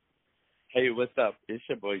Hey, what's up? It's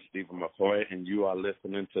your boy Stephen McCoy, and you are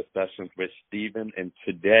listening to Sessions with Stephen. And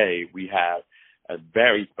today we have a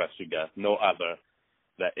very special guest, no other,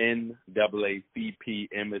 the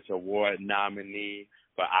NAACP Image Award nominee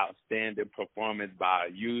for Outstanding Performance by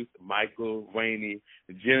Youth, Michael Rainey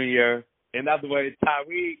Jr. In other words,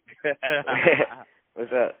 Tariq.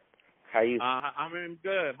 What's up? How are you? I'm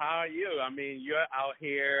good. How are you? I mean, you're out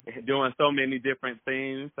here doing so many different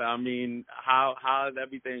things. I mean, how's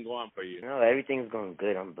everything going for you? No, everything's going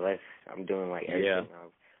good. I'm blessed. I'm doing like everything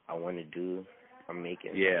I want to do. I'm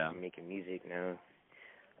making music now.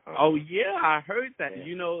 Oh yeah, I heard that. Yeah.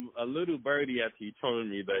 You know, a little birdie actually told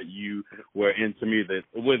me that you were into music.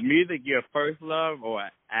 Was music your first love or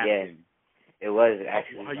acting? Yeah, it was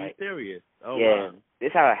actually. Are you serious? Oh yeah. wow. This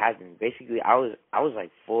is how it happened. Basically, I was like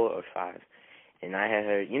 4 or 5, and I had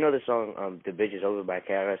heard, you know, the song "The Bridge Is Over" by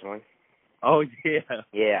KRS-One. Oh yeah.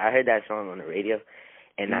 Yeah, I heard that song on the radio,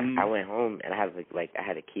 and I went home and I had I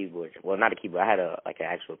had a keyboard. Well, not a keyboard. I had an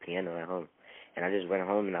actual piano at home, and I just went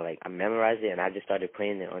home and I memorized it and I just started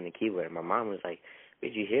playing it on the keyboard. And my mom was like,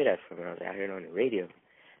 "Where'd you hear that from?" And I was like, "I heard it on the radio."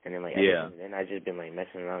 And then then I just been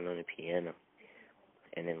messing around on the piano,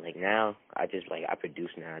 and then now I just I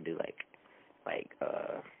produce now. I do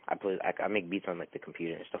I make beats on the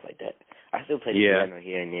computer and stuff like that. I still play the piano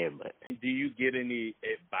here and there, but. Do you get any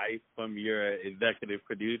advice from your executive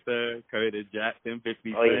producer, Curtis Jackson,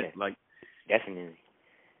 50 Cent? Oh yeah, definitely,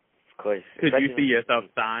 of course. Could you see yourself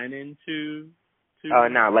signing to? Oh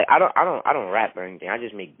no, I don't rap or anything. I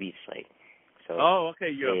just make beats so. Oh,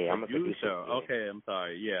 okay, you're a producer. I'm a producer. Yeah. Okay, I'm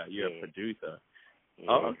sorry. Yeah, you're a producer. Yeah.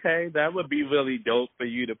 Oh, okay, that would be really dope for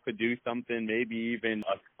you to produce something, maybe even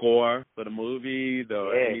a score for the movies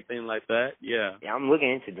or anything like that. Yeah. Yeah, I'm looking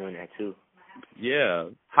into doing that too. Yeah.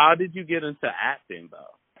 How did you get into acting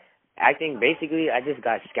though? Acting, basically, I just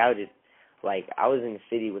got scouted. I was in the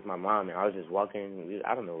city with my mom, and I was just walking.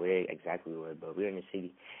 I don't know where exactly we were, but we were in the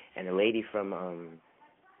city, and a lady from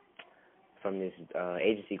this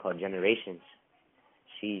agency called Generations,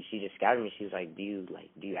 she just scouted me. She was like, "Do you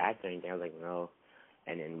act or anything?" I was like, "No."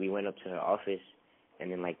 And then we went up to her office,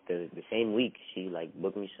 and then the same week she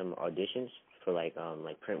booked me some auditions for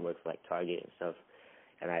print work for Target and stuff,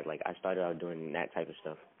 and I started out doing that type of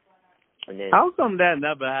stuff. And then how come that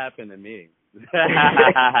never happened to me?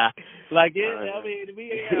 I mean, we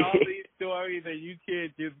had all these stories and you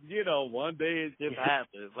kids just one day it just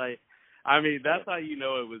happens. I mean, that's how you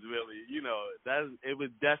know it was really it was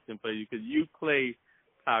destined for you because you played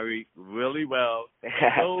Tariq really well,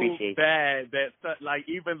 so bad that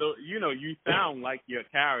even though you sound like your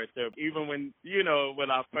character, even when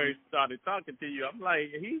when I first started talking to you, I'm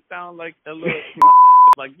like, he sounds like a little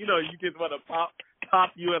you just want to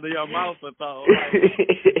pop you into your mouth or something.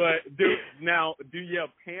 But do your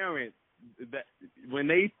parents that when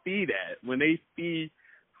they see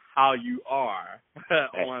how you are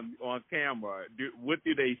on camera, what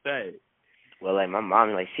do they say? Well, my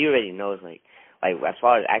mom, she already knows, as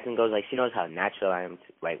far as acting goes, she knows how natural I am,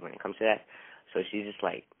 when it comes to that. So she's just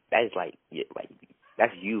that is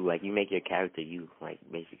that's you, you make your character you,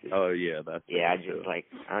 basically. Oh yeah, that's I just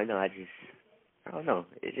I don't know,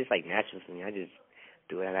 it's just natural for me. I just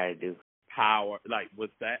do what I gotta do. Power, was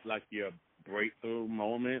that your breakthrough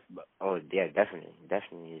moment? Oh yeah,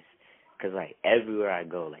 definitely is. Cause everywhere I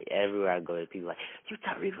go, there's people "You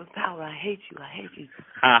Tariq from Power, I hate you."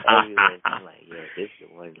 Everywhere, I'm this is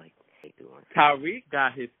the one, the one. Tariq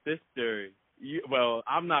got his sister. Well,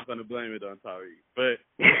 I'm not gonna blame it on Tariq, but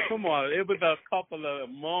come on, it was a couple of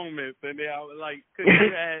moments, and I was cause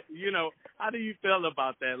you had, how do you feel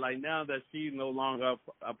about that? Now that she's no longer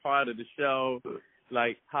a part of the show,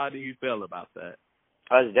 how do you feel about that?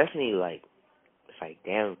 I was definitely it's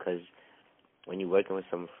damn, cause when you're working with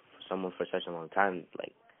someone for such a long time,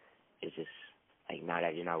 it's just now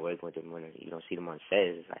that you're not working with them, when you don't see them on set,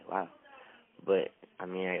 it's wow. But I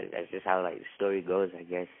mean, that's just how the story goes, I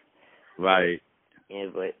guess. Right. Yeah,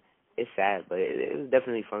 but it's sad, but it was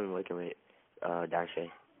definitely fun working with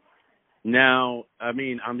Dashe. Now, I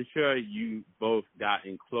mean, I'm sure you both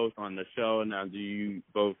gotten close on the show. Now, do you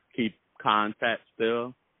both keep contact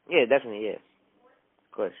still? Yeah, definitely, yeah.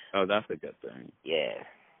 Of course. Oh, that's a good thing. Yeah.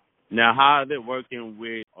 Now, how is it working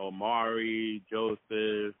with Omari,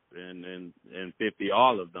 Joseph, and 50,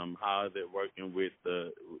 all of them? How is it working with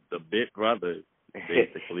the big brothers,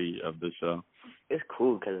 basically, of the show? It's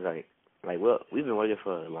cool because, we've been working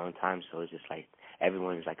for a long time, so it's just,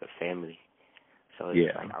 everyone's a family. So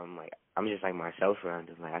it's I'm just, myself around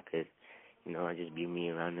them. I could, I just be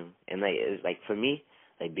me around them. And, it's, for me,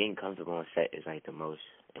 being comfortable on set is, the most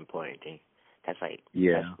important thing. That's,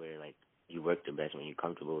 that's where, you work the best when you're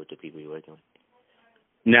comfortable with the people you're working with.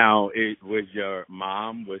 Now, was your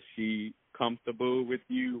mom, was she comfortable with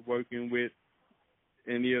you working with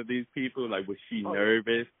any of these people? Like, was she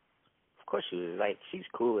nervous? Of course she was. Like, she's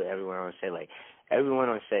cool with everyone on set. Like, everyone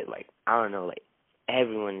on set, like, I don't know, like,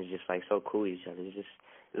 everyone is just, like, so cool with each other. It's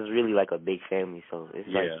really like a big family, so it's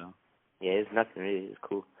like, yeah, it's nothing really. It's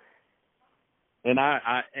cool. And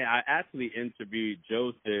I actually interviewed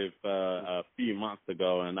Joseph a few months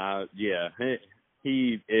ago, and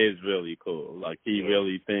he is really cool. Like, he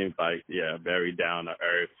really seems like, very down to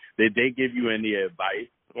earth. Did they give you any advice?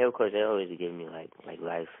 Yeah, of course, they always give me, like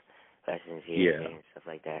life lessons here and there and stuff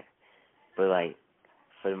like that. But, like,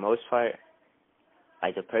 for the most part,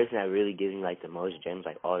 like, the person that really gives me, like, the most gems,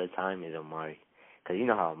 like, all the time is Omari. Because you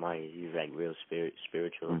know how Omari is. He's, like, real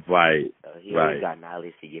spiritual. Right. So he always got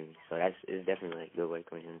knowledge to give me. So it's definitely, like, good working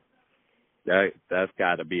with him. That's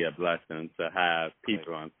got to be a blessing to have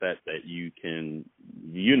people on set that you can,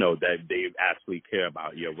 that they actually care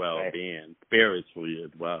about your well-being spiritually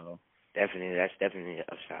as well. Definitely. That's definitely the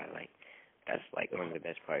upside. Like, that's, like, one of the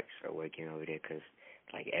best parts for working over there because,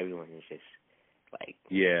 like, everyone is just, like,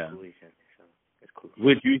 cool with each other. So it's cool.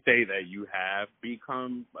 Would you say that you have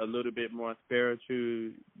become a little bit more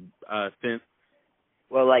spiritual since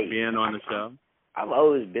being on the show? I've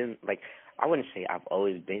always been, like, I wouldn't say I've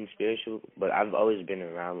always been spiritual, but I've always been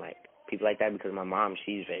around, like, people like that because my mom,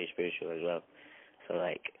 she's very spiritual as well. So,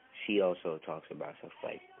 like, she also talks about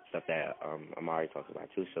stuff that Omari talks about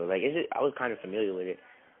too. So, like, I was kind of familiar with it,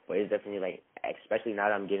 but it's definitely, like, especially now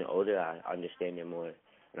that I'm getting older, I understand it more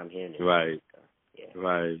and I'm hearing it. Right. So,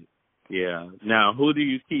 Right. Yeah. Now, who do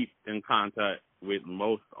you keep in contact with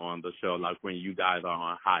most on the show? Like, when you guys are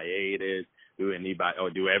on hiatus, do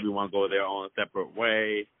everyone go their own separate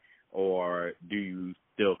way, or do you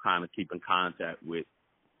still kind of keep in contact with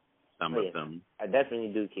some of them? I definitely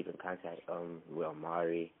do keep in contact with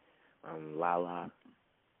Omari, Lala.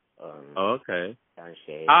 Okay. Don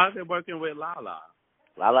Shay. How's it working with Lala?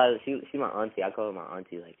 Lala, she my auntie. I call her my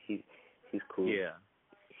auntie. Like, she's cool. Yeah.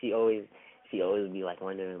 She always be, like,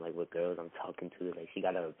 wondering, like, what girls I'm talking to. Like, she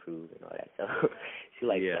gotta approve and all that. So she's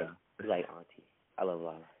like auntie. I love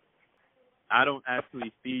Lala. I don't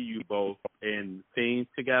actually see you both in scenes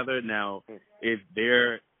together. Now, is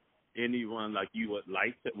there anyone like you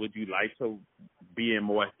would you like to be in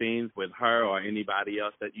more scenes with her or anybody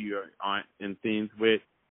else that you aren't in scenes with?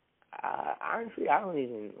 Honestly, I don't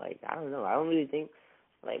even, like, I don't know. I don't really think,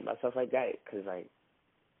 like, about stuff like that because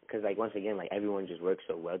once again, like, everyone just works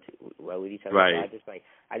so well with each other. Right. So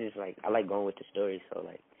I like going with the story. So,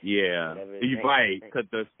 like, yeah, you're right, because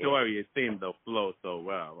the story it seems to flow so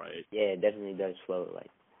well, right? Yeah, it definitely does flow. Like,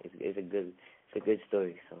 it's a good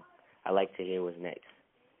story. So I like to hear what's next.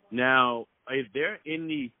 Now, is there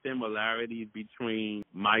any similarities between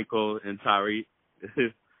Michael and Tariq?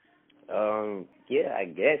 Yeah, I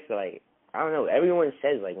guess, like, I don't know. Everyone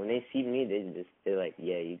says, like, when they see me, they're like,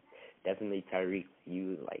 yeah, you definitely Tariq.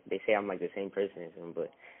 You, like, they say I'm like the same person as him,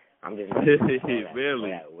 but I'm just not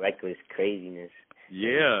really that reckless craziness.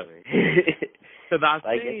 Yeah. Because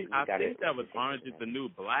I think that was Orange is the New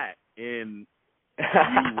Black, and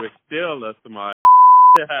you were still a smart.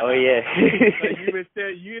 Oh yeah. So you were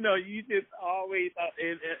still, you just always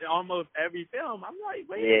in almost every film. I'm like,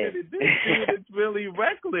 wait a minute, this dude is really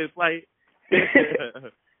reckless. Like,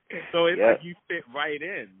 so it's like you fit right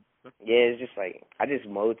in. Yeah, it's just like I just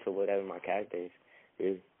mold to whatever my character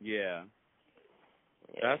is. Yeah.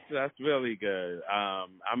 That's really good.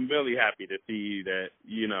 I'm really happy to see that,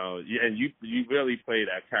 and you really play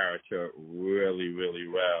that character really, really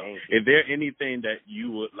well. Is there anything that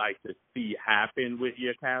you would like to see happen with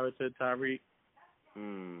your character, Tariq?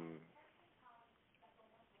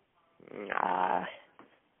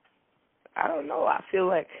 I don't know. I feel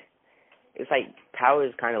like it's like power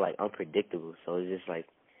is kind of like unpredictable, so it's just like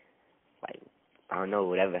I don't know.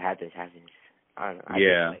 Whatever happens, happens. I don't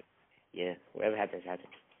know. Whatever happens,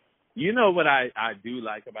 happens. You know what I do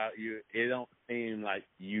like about you? It don't seem like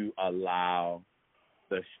you allow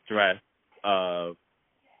the stress of,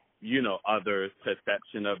 others'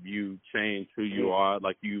 perception of you change who you are.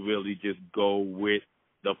 Like, you really just go with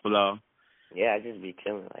the flow. Yeah, I just be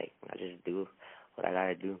chilling. Like, I just do what I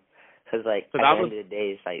gotta do. Cause, like, at the end of the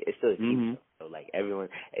day, it's like, it's still a TV show. So, like, everyone,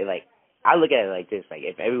 I look at it like this. Like,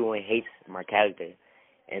 if everyone hates my character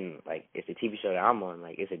and, like, it's a TV show that I'm on,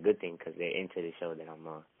 like, it's a good thing because they're into the show that I'm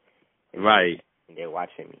on. And right. And they're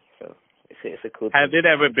watching me. So, it's a cool thing. Has it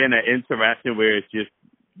ever been an interaction where it's just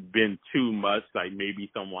been too much? Like, maybe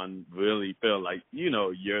someone really feel like,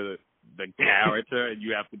 you're the character and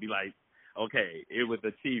you have to be like, okay, it was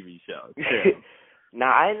a TV show.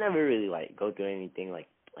 Nah, I never really, like, go through anything like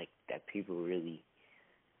that people really,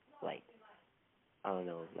 like, I don't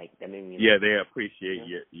know, like that made me. Yeah, like, they appreciate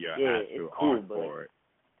your actual it's cool, art but for it.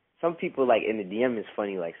 some people like in the DM is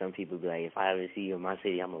funny. Like some people be like, if I ever see you in my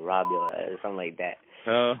city, I'm gonna rob you or something like that.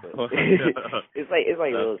 Oh, it's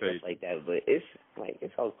like little crazy. stuff like that, but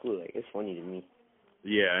it's all cool. Like it's funny to me.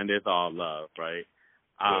 Yeah, and it's all love, right?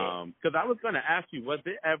 Because I was going to ask you, was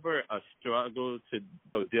it ever a struggle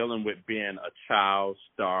to dealing with being a child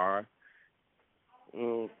star?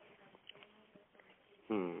 I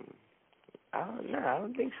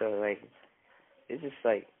don't think so. Like it's just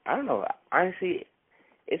like I don't know. Honestly,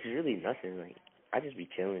 it's really nothing. Like I just be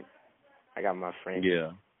chilling. I got my friends.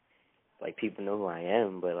 Yeah. Like people know who I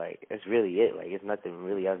am, but like that's really it. Like it's nothing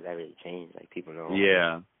really else that really changed. Like people know.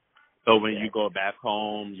 Yeah. So when you go back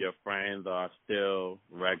home, your friends are still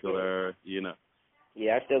regular, you know.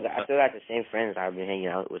 Yeah, I still got the same friends I've been hanging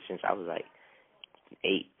out with since I was like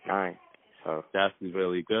 8, 9. So that's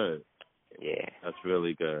really good. Yeah. That's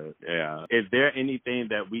really good. Yeah. Is there anything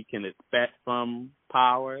that we can expect from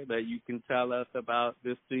Power that you can tell us about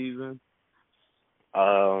this season?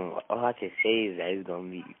 All I can say is that it's gonna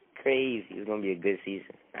be crazy. It's gonna be a good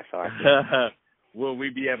season. That's all I can say. Will we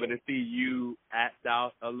be able to see you act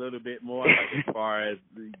out a little bit more, like as far as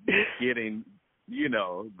getting, you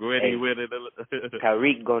know, gritty with it?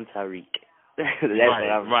 Tariq going Tariq. That's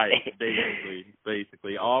right.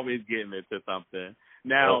 Basically, always getting into something.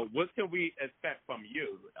 Now, what can we expect from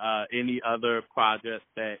you? Any other projects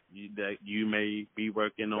that you may be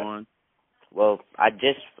working on? Well, I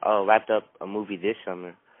just wrapped up a movie this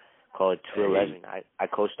summer called 211. I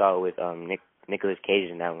co-starred with Nicolas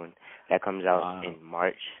Cage in that one. That comes out in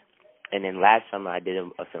March. And then last summer I did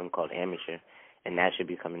a film called Amateur, and that should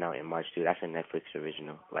be coming out in March too. That's a Netflix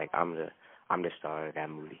original. Like I'm the star of that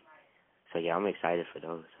movie. So yeah, I'm excited for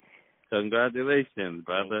those. Congratulations,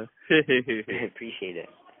 brother. Appreciate it.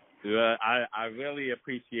 Well, I really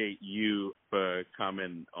appreciate you for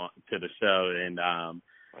coming on to the show, and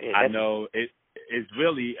I know it's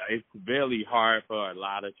really hard for a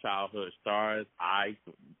lot of childhood stars. I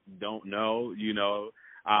don't know, you know,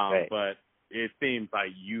 but it seems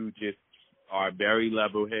like you just are very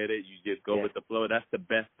level-headed. You just go with the flow. That's the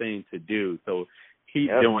best thing to do. So keep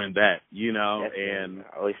doing that, you know, and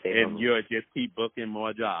you'll just keep booking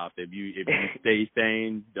more jobs. If you stay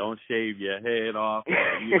sane, don't shave your head off,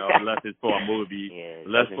 or, you know, unless it's for a movie,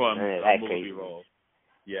 unless for a movie role.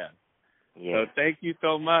 Yeah. So thank you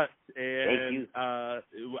so much. And thank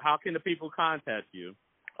you. How can the people contact you?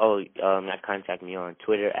 Contact me on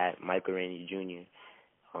Twitter at Michael Rainey Jr.,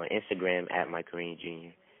 on Instagram at Michael Rainey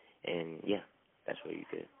Jr., and yeah, that's what you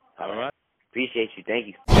could. All right. Appreciate you. Thank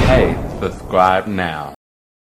you. Hey, subscribe now.